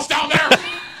on the mouth down there?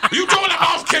 Are you doing the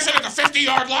mouth kissing at the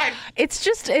 50-yard line? It's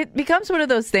just, it becomes one of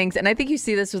those things, and I think you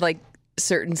see this with, like,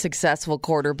 certain successful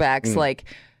quarterbacks, like...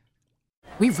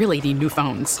 We really need new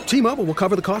phones. T-Mobile will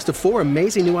cover the cost of 4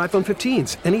 amazing new iPhone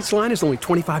 15s, and each line is only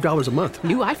 $25 a month.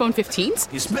 New iPhone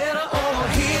 15s? It's better over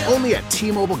here. Only at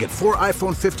T-Mobile, get 4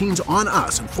 iPhone 15s on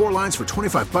us and 4 lines for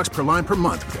 $25 per line per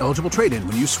month with eligible trade-in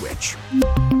when you switch.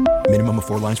 Minimum of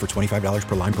 4 lines for $25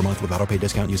 per line per month with autopay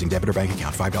discount using debit or bank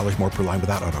account. $5 more per line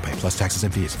without autopay, plus taxes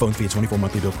and fees. Phone fee at 24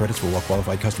 monthly bill credits for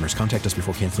well-qualified customers. Contact us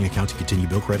before canceling account to continue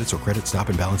bill credits or credit stop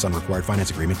and balance on required finance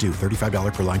agreement due.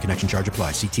 $35 per line connection charge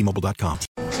applies. See T-Mobile.com.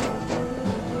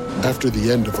 After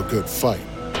the end of a good fight,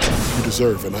 you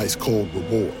deserve an ice-cold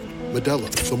reward.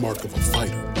 Modelo is the mark of a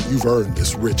fighter. You've earned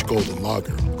this rich golden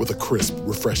lager with a crisp,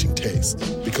 refreshing taste.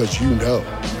 Because you know,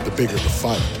 the bigger the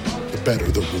fight, the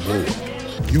better the reward.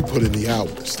 You put in the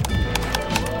hours,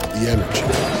 the energy,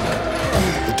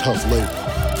 the tough labor.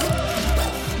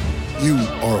 You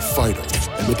are a fighter,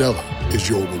 and Modelo is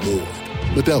your reward.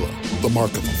 Modelo, the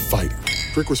mark of a fighter.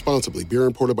 Drink responsibly. Beer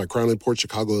imported by Crown Imports,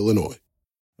 Chicago, Illinois.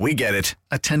 We get it.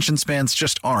 Attention spans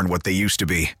just aren't what they used to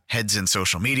be. Heads in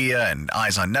social media and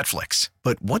eyes on Netflix.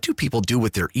 But what do people do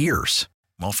with their ears?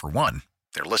 Well, for one,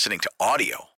 they're listening to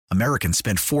audio. Americans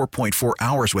spend 4.4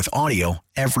 hours with audio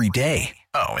every day.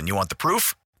 Oh, and you want the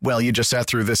proof? Well, you just sat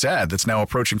through this ad that's now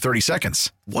approaching 30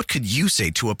 seconds. What could you say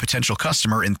to a potential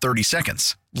customer in 30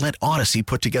 seconds? Let Odyssey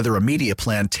put together a media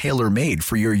plan tailor-made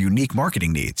for your unique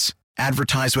marketing needs.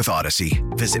 Advertise with Odyssey.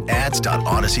 Visit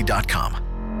ads.odyssey.com.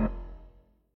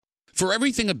 For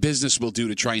everything a business will do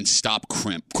to try and stop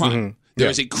crime, there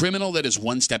is a criminal that is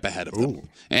one step ahead of them.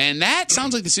 And that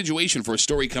sounds like the situation for a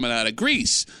story coming out of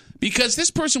Greece, because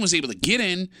this person was able to get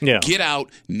in, get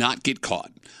out, not get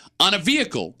caught on a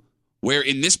vehicle where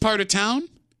in this part of town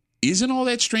isn't all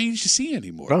that strange to see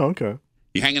anymore. Oh, okay.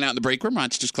 You hanging out in the break room,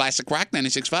 Rochester's Classic Rock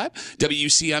 96.5,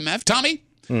 WCMF. Tommy?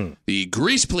 The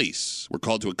Greece police were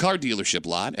called to a car dealership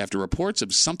lot after reports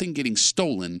of something getting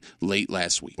stolen late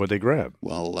last week. What'd they grab?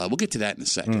 Well, we'll get to that in a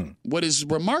second. What is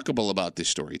remarkable about this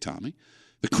story, Tommy,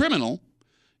 the criminal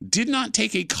did not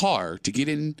take a car to get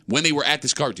in when they were at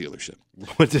this car dealership.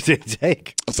 What did they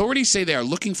take? Authorities say they are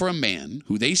looking for a man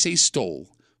who they say stole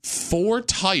 4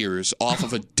 tires off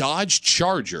of a Dodge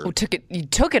Charger. Oh, you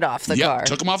took it off the car.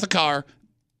 Took them off the car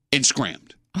and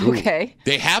scrammed. Okay.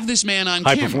 They have this man on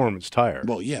High camera. Performance tire.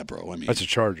 Well, yeah, bro. I mean, that's a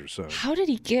Charger, so. How did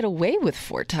he get away with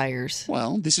 4 tires?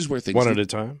 Well, this is where things one at a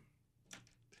time?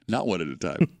 Not one at a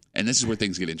time. And this is where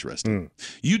things get interesting.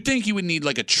 You'd think you would need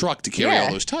like a truck to carry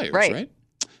all those tires, right?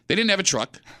 They didn't have a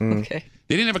truck. Okay.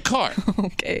 They didn't have a car.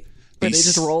 Okay. But they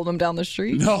just rolled them down the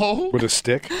street? No. With a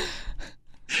stick?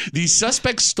 The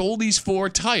suspects stole these 4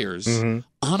 tires on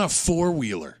a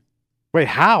 4-wheeler. Wait,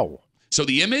 how? So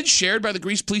the image shared by the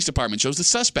Greece Police Department shows the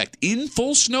suspect in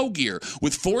full snow gear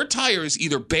with 4 tires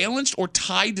either balanced or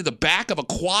tied to the back of a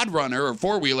quad runner or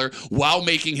 4-wheeler while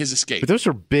making his escape. But those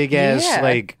are big-ass,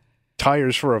 like,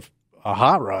 tires for a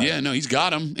hot rod. Yeah, no, he's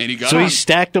got them, and he got so them. he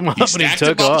stacked them up and he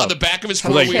took off. On the back of his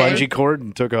 4-wheeler. Like bungee cord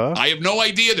and took off? I have no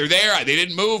idea. They're there. They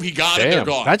didn't move. He got them. They're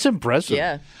gone. That's impressive.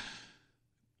 Yeah.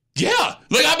 Yeah,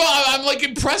 like I'm like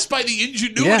impressed by the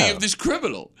ingenuity of this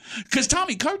criminal. Because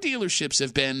Tommy, car dealerships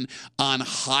have been on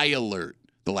high alert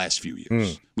the last few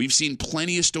years. We've seen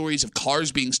plenty of stories of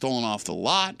cars being stolen off the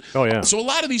lot. Oh yeah. So a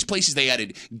lot of these places they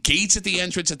added gates at the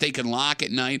entrance that they can lock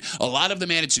at night. A lot of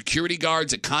them added security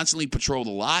guards that constantly patrol the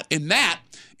lot, and that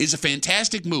is a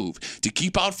fantastic move to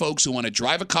keep out folks who want to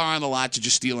drive a car on the lot to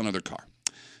just steal another car.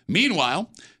 Meanwhile,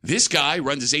 this guy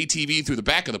runs his ATV through the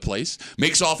back of the place,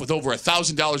 makes off with over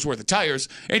 $1,000 worth of tires,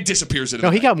 and disappears into the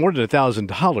he night. got more than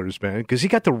 $1,000, man, because he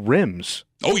got the rims.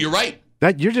 Oh, you're right.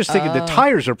 That you're just thinking the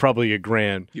tires are probably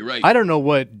 $1,000. You're right. I don't know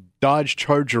what Dodge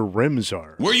Charger rims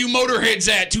are. Where you motorheads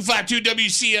at? 252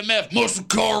 WCMF. Muscle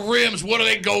car rims. What do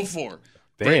they go for?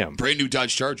 Damn. Brand new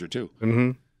Dodge Charger, too.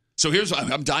 Mm-hmm. So here's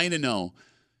what I'm dying to know.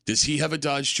 Does he have a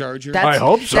Dodge Charger? I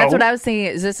hope so. That's what I was thinking.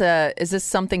 Is this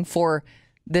something for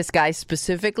this guy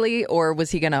specifically, or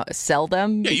was he going to sell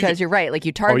them? Yeah, because you're right. Like,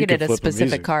 you targeted a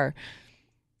specific car.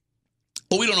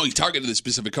 Well, we don't know he targeted the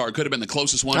specific car. It could have been the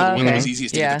closest one, or the one that was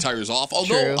easiest to get the tires off.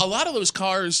 Although a lot of those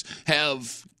cars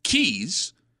have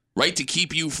keys, right, to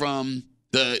keep you from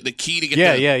the key to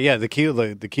get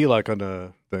the key lock on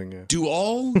the thing. Yeah. Do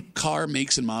all car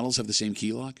makes and models have the same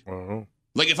key lock? Uh-huh.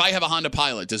 Like, if I have a Honda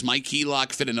Pilot, does my key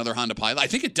lock fit another Honda Pilot? I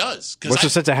think it does. What's the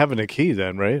sense of having a key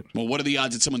then, right? Well, what are the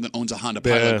odds that someone that owns a Honda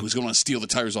Pilot who's going to steal the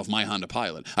tires off my Honda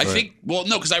Pilot? I think, well,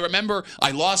 no, because I remember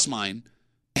I lost mine.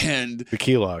 And the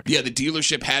key lock. Yeah, the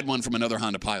dealership had one from another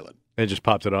Honda Pilot. They just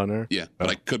popped it on there? Yeah, but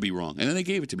I could be wrong. And then they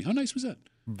gave it to me. How nice was that?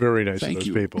 Very nice Thank of those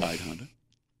you, people. Clyde Honda.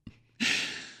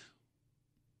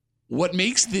 What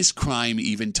makes this crime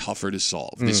even tougher to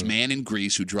solve? This man in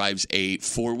Greece who drives a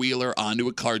 4-wheeler onto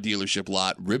a car dealership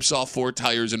lot, rips off 4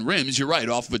 tires and rims, you're right,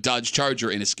 off of a Dodge Charger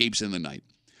and escapes in the night.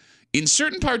 In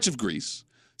certain parts of Greece,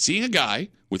 seeing a guy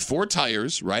with 4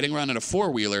 tires riding around in a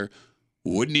 4-wheeler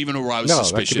wouldn't even arouse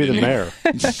suspicion. That could be the mayor.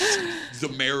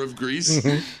 The mayor of Greece?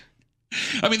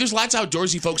 I mean, there's lots of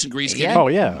outdoorsy folks in Greece. Yeah. Oh,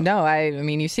 yeah. No, I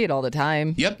mean, you see it all the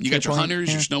time. Yep. You got your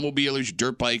hunters, your snowmobilers, your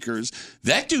dirt bikers.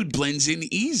 That dude blends in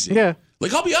easy. Yeah.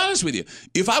 Like, I'll be honest with you.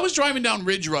 If I was driving down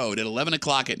Ridge Road at 11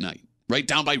 o'clock at night, right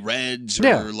down by Reds or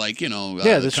the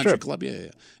country strip. club,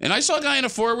 and I saw a guy in a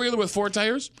 4-wheeler with 4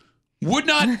 tires, would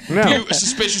not be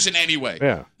suspicious in any way.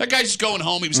 Yeah. That guy's just going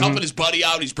home. He was helping his buddy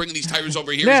out. He's bringing these tires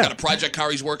over here. Yeah. He's got a project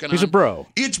car he's working on. He's a bro.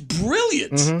 It's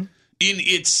brilliant in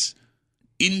its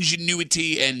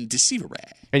ingenuity and deceivery.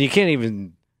 And you can't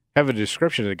even have a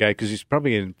description of the guy because he's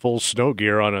probably in full snow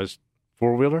gear on a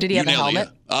 4-wheeler. Did he have a helmet?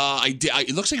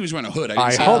 It looks like he was wearing a hood.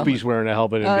 I hope he's wearing a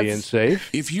helmet and being safe.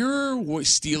 If you're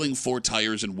stealing 4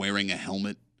 tires and wearing a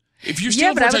helmet, if you're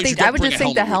Yeah, stealing but 4 tires, I would just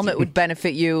think the with helmet you. would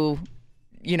benefit you,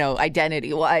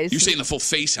 identity-wise. You're saying the full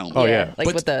face helmet. Oh, yeah. Like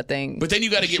with the thing. But then you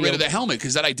got to get rid of shield. the helmet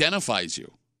because that identifies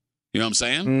you. You know what I'm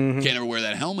saying? Can't ever wear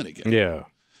that helmet again. Yeah.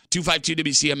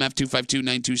 252-WCMF,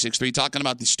 252-9263. Talking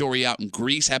about the story out in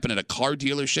Greece. Happened at a car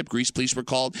dealership. Greece police were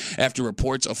called after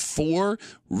reports of 4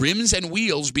 rims and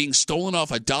wheels being stolen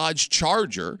off a Dodge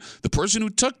Charger. The person who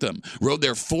took them rode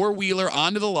their 4-wheeler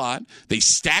onto the lot. They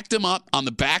stacked them up on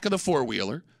the back of the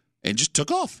 4-wheeler and just took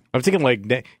off. I'm thinking like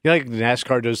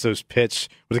NASCAR does those pits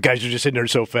where the guys are just sitting there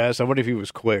so fast. I wonder if he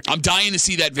was quick. I'm dying to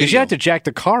see that video. Because you have to jack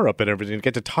the car up and everything to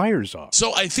get the tires off.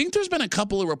 So I think there's been a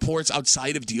couple of reports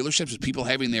outside of dealerships of people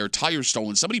having their tires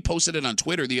stolen. Somebody posted it on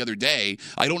Twitter the other day.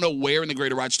 I don't know where in the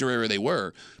greater Rochester area they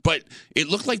were, but it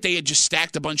looked like they had just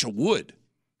stacked a bunch of wood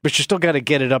But you still got to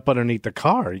get it up underneath the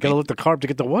car. You got to lift the car up to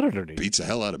get the wood underneath. Beats the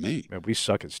hell out of me. Man, we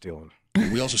suck at stealing.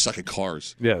 We also suck at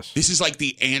cars. Yes. This is like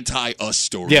the anti-us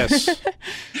story. Yes.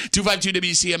 252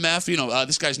 WCMF. You know,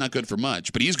 this guy's not good for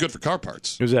much, but he is good for car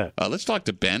parts. Who's that? Let's talk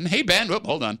to Ben. Hey, Ben. Whoop,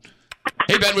 hold on.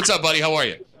 Hey, Ben. What's up, buddy? How are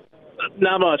you?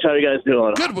 Not much. How you guys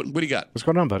doing? Good. What do you got? What's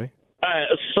going on, buddy? All right.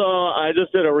 So I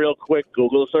just did a real quick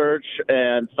Google search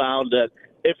and found that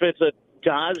if it's a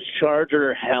Dodge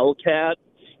Charger Hellcat,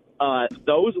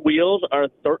 those wheels are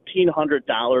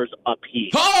 $1,300 a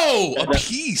piece. Oh, a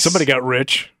piece! Somebody got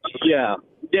rich. Yeah,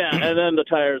 and then the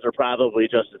tires are probably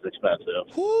just as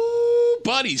expensive. Ooh,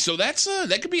 buddy. So that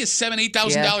could be a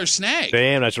 $7,000-$8,000 snag.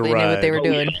 Damn, that's a They ride. knew what they were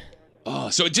doing. Oh,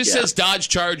 so it just says Dodge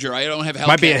Charger. I don't have Hellcat.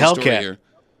 Might be a story Hellcat. Here.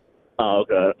 Oh,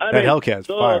 okay. That Hellcat's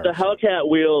fire. The Hellcat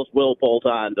wheels will bolt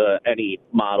on to any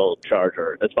model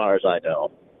Charger, as far as I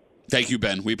know. Thank you,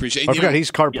 Ben. We appreciate it. I forgot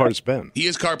he's car parts Ben. He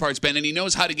is car parts Ben, and he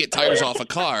knows how to get tires off a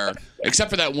car, except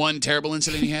for that one terrible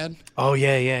incident he had. Oh,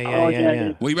 yeah. Well,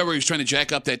 you remember he was trying to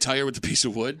jack up that tire with the piece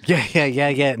of wood? Yeah.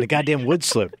 And the goddamn wood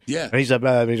slipped. Yeah. And he's like,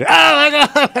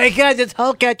 oh my God, this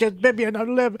Hellcat just bit me on the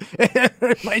lip. It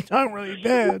hurt my tongue really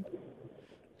bad.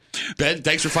 Ben,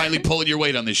 thanks for finally pulling your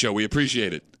weight on this show. We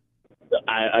appreciate it.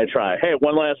 I try. Hey,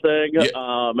 one last thing.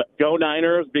 Yeah. Go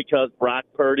Niners, because Brock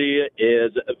Purdy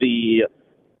is the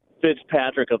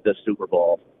Fitzpatrick of this Super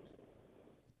Bowl.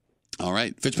 All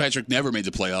right. Fitzpatrick never made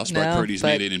the playoffs. No, Brock Purdy's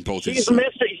made it in both his.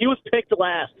 He was picked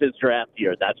last his draft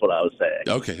year. That's what I was saying.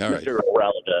 Okay, all right. Mr.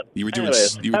 Irrelevant. You were doing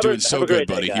Anyways, so have a good, great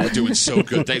day, buddy. guys. You were doing so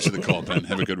good. Thanks for the call, Ben.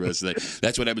 Have a good rest of the day.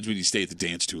 That's what happens when you stay at the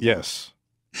dance too long. Yes.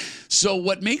 So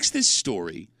what makes this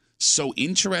story so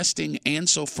interesting and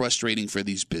so frustrating for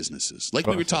these businesses, like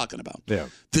we were talking about,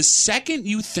 the second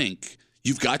you think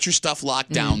you've got your stuff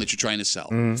locked down that you're trying to sell,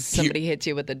 Somebody hits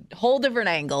you with a whole different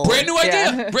angle. brand new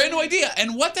idea.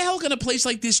 And what the hell can a place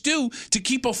like this do to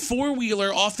keep a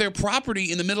four-wheeler off their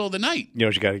property in the middle of the night? You know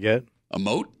what you got to get? A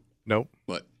moat? Nope.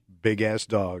 What? Big-ass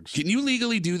dogs. Can you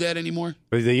legally do that anymore?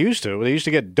 But they used to. They used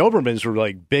to get Dobermans were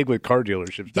like big with car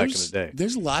dealerships back in the day.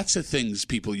 There's lots of things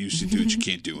people used to do that you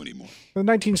can't do anymore. The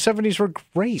 1970s were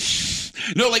great.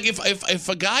 No, like if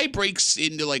a guy breaks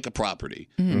into like a property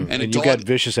and a you dog, got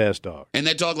vicious-ass dog. and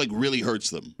that dog like really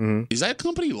hurts them, is that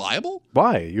company liable?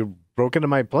 Why? You broke into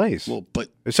my place. Well, but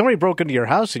if somebody broke into your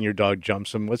house and your dog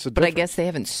jumps them, what's the But I difference? guess they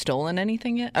haven't stolen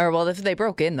anything yet. Or, well, if they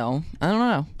broke in, though. I don't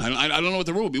know. I don't know what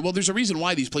the rule would be. Well, there's a reason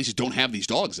why these places don't have these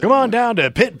dogs. Come on down to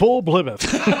Pitbull Plymouth.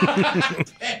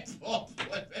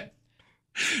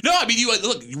 No, I mean,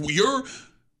 look, your Because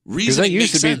reason they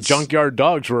used to be sense. junkyard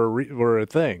dogs were a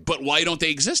thing. But why don't they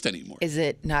exist anymore? Is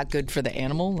it not good for the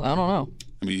animal? I don't know.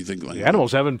 I mean, you think like The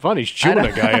animal's having fun. He's chewing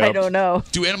a guy up. I don't know.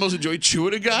 Do animals enjoy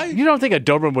chewing a guy? You don't think a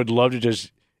Doberman would love to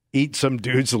just eat some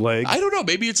dude's leg? I don't know.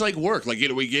 Maybe it's like work. Like,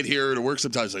 we get here to work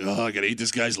sometimes. Like, oh, I got to eat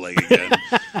this guy's leg again.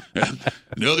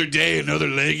 Another day, another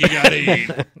leg you got to eat.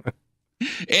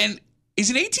 And is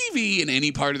an ATV in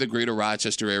any part of the greater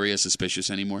Rochester area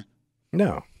suspicious anymore?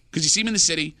 No. Because you see them in the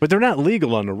city. But they're not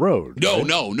legal on the road. No, right?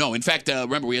 no. In fact,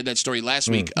 remember we had that story last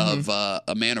week of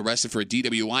a man arrested for a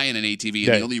DWI in an ATV,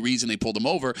 and the only reason they pulled him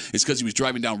over is because he was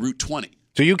driving down Route 20.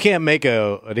 So you can't make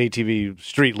an ATV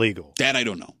street legal? That I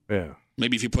don't know. Yeah.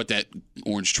 Maybe if you put that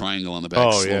orange triangle on the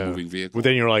back, slow-moving vehicle. Well,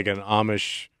 then you're like an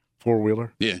Amish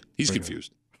four-wheeler? Yeah, he's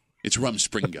confused. It's rum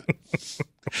spring gun.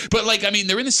 But, like, I mean,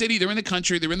 they're in the city, they're in the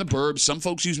country, they're in the burbs. Some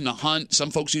folks use them to hunt.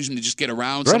 Some folks use them to just get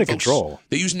around. They're some out of folks, control.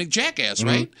 They use them to jackass,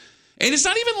 right? And it's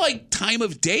not even like time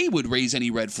of day would raise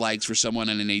any red flags for someone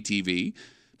on an ATV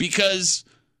because,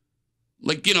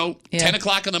 like, 10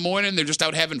 o'clock in the morning, they're just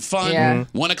out having fun. Yeah.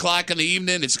 1 o'clock in the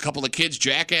evening, it's a couple of kids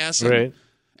jackassing. Right.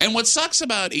 And what sucks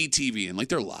about ATV, and, like,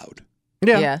 they're loud.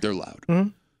 Yeah. They're loud. Mm-hmm.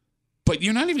 But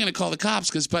you're not even going to call the cops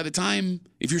because by the time,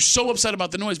 if you're so upset about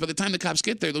the noise, by the time the cops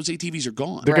get there, those ATVs are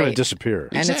gone. They're going Right. to disappear.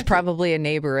 And it's probably a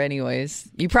neighbor anyways.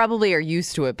 You probably are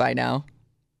used to it by now.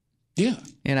 Yeah.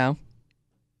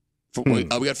 We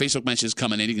got Facebook messages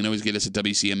coming in. You can always get us at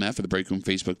WCMF or the Break Room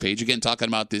Facebook page. Again, talking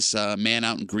about this man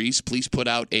out in Greece. Police put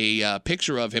out a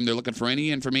picture of him. They're looking for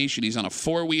any information. He's on a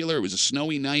four-wheeler. It was a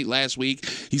snowy night last week.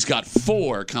 He's got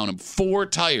four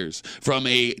tires from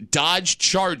a Dodge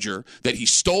Charger that he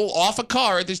stole off a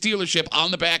car at this dealership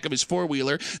on the back of his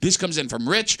four-wheeler. This comes in from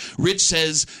Rich. Rich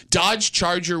says, Dodge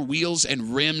Charger wheels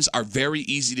and rims are very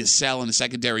easy to sell in the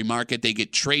secondary market. They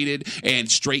get traded and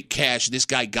straight cash. This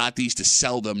guy got these to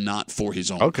sell them, not for his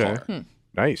own car.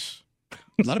 Nice.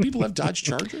 A lot of people have Dodge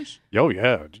Chargers. Oh,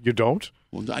 yeah. You don't?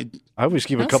 Well, I always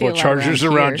keep a I couple see of a lot Chargers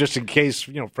around around here. just in case,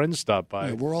 friends stop by.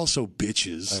 Yeah, we're also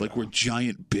bitches. Like, we're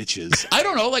giant bitches. I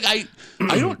don't know. Like, I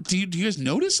don't. Do you guys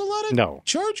notice a lot of No.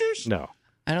 Chargers? No.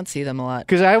 I don't see them a lot.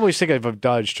 Because I always think of a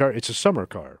Dodge Charger. It's a summer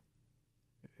car.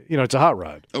 It's a hot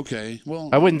rod. Okay, well,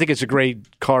 I wouldn't think it's a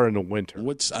great car in the winter.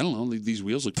 I don't know. These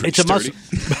wheels look pretty sturdy.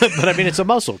 But I mean, it's a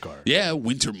muscle car. Yeah,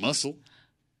 winter muscle.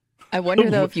 I wonder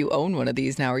though if you own one of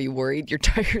these now, are you worried your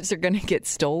tires are going to get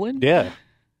stolen? Yeah.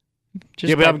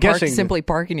 Just but I'm guessing simply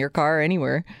parking your car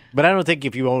anywhere. But I don't think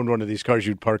if you owned one of these cars,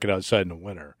 you'd park it outside in the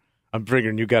winter. I'm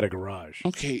figuring you got a garage.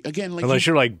 Okay, again, unless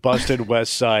you're like busted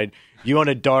West Side, you own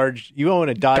a Dodge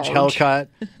Hellcat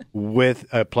with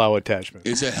a plow attachment.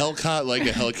 Is a Hellcat like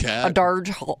a Hellcat? A Dodge.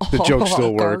 The joke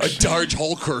still works. A Dodge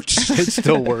Hellcat. It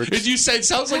still works. As you said, it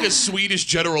sounds like a Swedish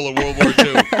general in World War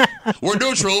II. We're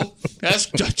neutral.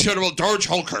 Ask General Dodge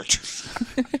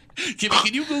Hellcat.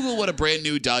 Can you Google what a brand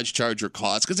new Dodge Charger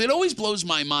costs? Because it always blows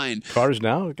my mind. Cars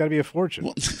now, it's got to be a fortune.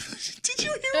 Well, did you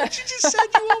hear what you just said,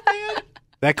 you old man?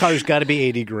 That car's got to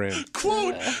be $80,000.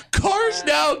 Quote, cars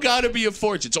now got to be a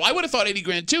fortune. So I would have thought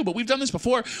 $80,000 too, but we've done this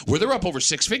before where they're up over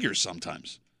six figures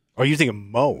sometimes. Are you thinking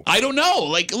Mo? I don't know.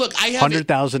 Like, look, I have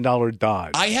 $100,000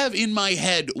 Dodge. I have in my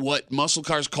head what muscle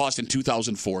cars cost in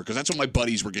 2004 because that's when my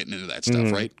buddies were getting into that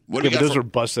stuff, right? What but those are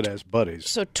busted ass buddies.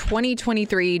 So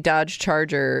 2023 Dodge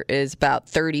Charger is about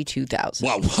 $32,000.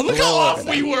 Wow, look how off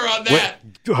we were on that.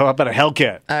 How about a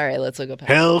Hellcat? All right, let's look up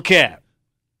Hellcat.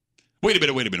 Wait a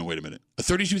minute. A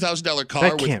 $32,000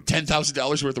 car with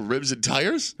 $10,000 worth of rims and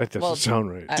tires? That doesn't sound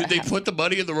right. Did they put the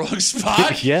money in the wrong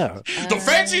spot? Yeah. The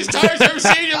fanciest tires you've ever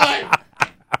seen in your life.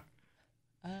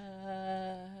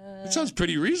 It sounds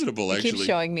pretty reasonable, actually. It keeps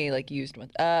showing me like used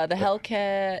ones. The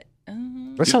Hellcat.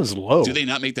 That sounds low. Do they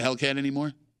not make the Hellcat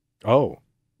anymore? Oh.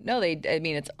 No,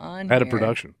 it's on Out of here.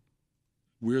 production.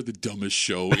 We're the dumbest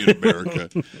show in America.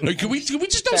 Like, can we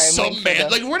just have some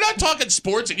man? Like, we're not talking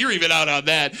sports, and you're even out on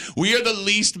that. We are the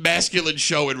least masculine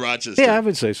show in Rochester. Yeah, I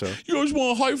would say so. You guys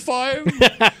want a high five?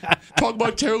 Talk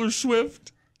about Taylor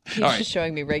Swift? He's just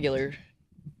showing me regular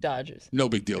Dodges. No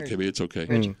big deal, Kimmy. It's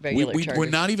okay. Regular We're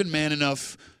not even man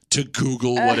enough to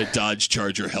Google what a Dodge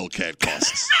Charger Hellcat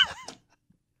costs.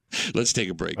 Let's take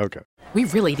a break. Okay. We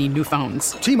really need new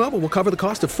phones. T-Mobile will cover the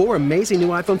cost of 4 amazing new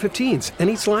iPhone 15s, and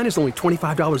each line is only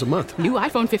 $25 a month. New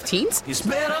iPhone 15s? It's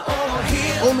better over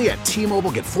here. Only at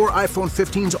T-Mobile, get 4 iPhone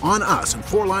 15s on us and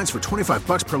 4 lines for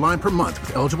 $25 per line per month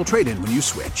with eligible trade-in when you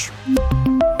switch.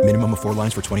 Minimum of 4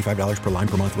 lines for $25 per line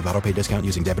per month with autopay discount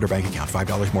using debit or bank account.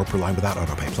 $5 more per line without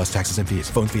autopay, plus taxes and fees.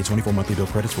 Phone fee at 24 monthly bill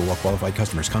credits for well-qualified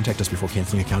customers. Contact us before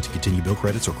canceling account to continue bill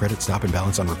credits or credit stop and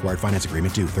balance on required finance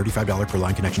agreement due. $35 per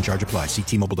line connection charge applies. See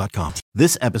T-Mobile.com.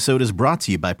 This episode is brought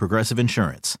to you by Progressive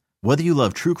Insurance. Whether you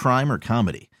love true crime or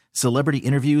comedy, celebrity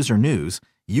interviews or news,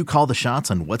 you call the shots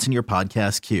on what's in your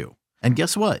podcast queue. And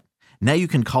guess what? Now you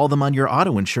can call them on your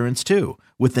auto insurance too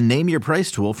with the Name Your Price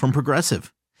tool from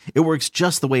Progressive. It works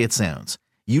just the way it sounds.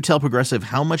 You tell Progressive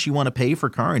how much you want to pay for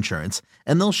car insurance,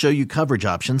 and they'll show you coverage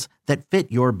options that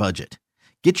fit your budget.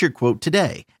 Get your quote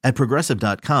today at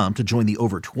Progressive.com to join the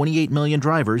over 28 million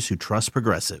drivers who trust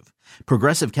Progressive.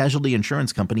 Progressive Casualty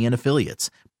Insurance Company and Affiliates.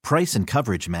 Price and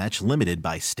coverage match limited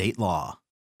by state law.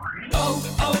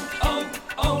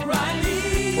 O'Reilly.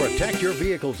 Protect your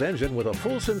vehicle's engine with a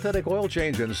full synthetic oil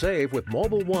change and save with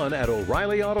Mobile One at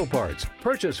O'Reilly Auto Parts.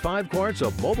 Purchase 5 quarts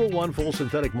of Mobile One full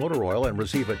synthetic motor oil and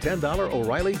receive a $10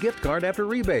 O'Reilly gift card after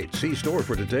rebate. See store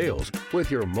for details. With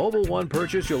your Mobile One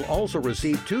purchase, you'll also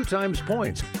receive 2 times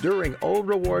points during O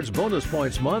Rewards Bonus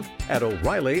Points Month at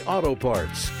O'Reilly Auto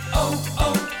Parts.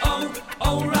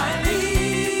 O'Reilly.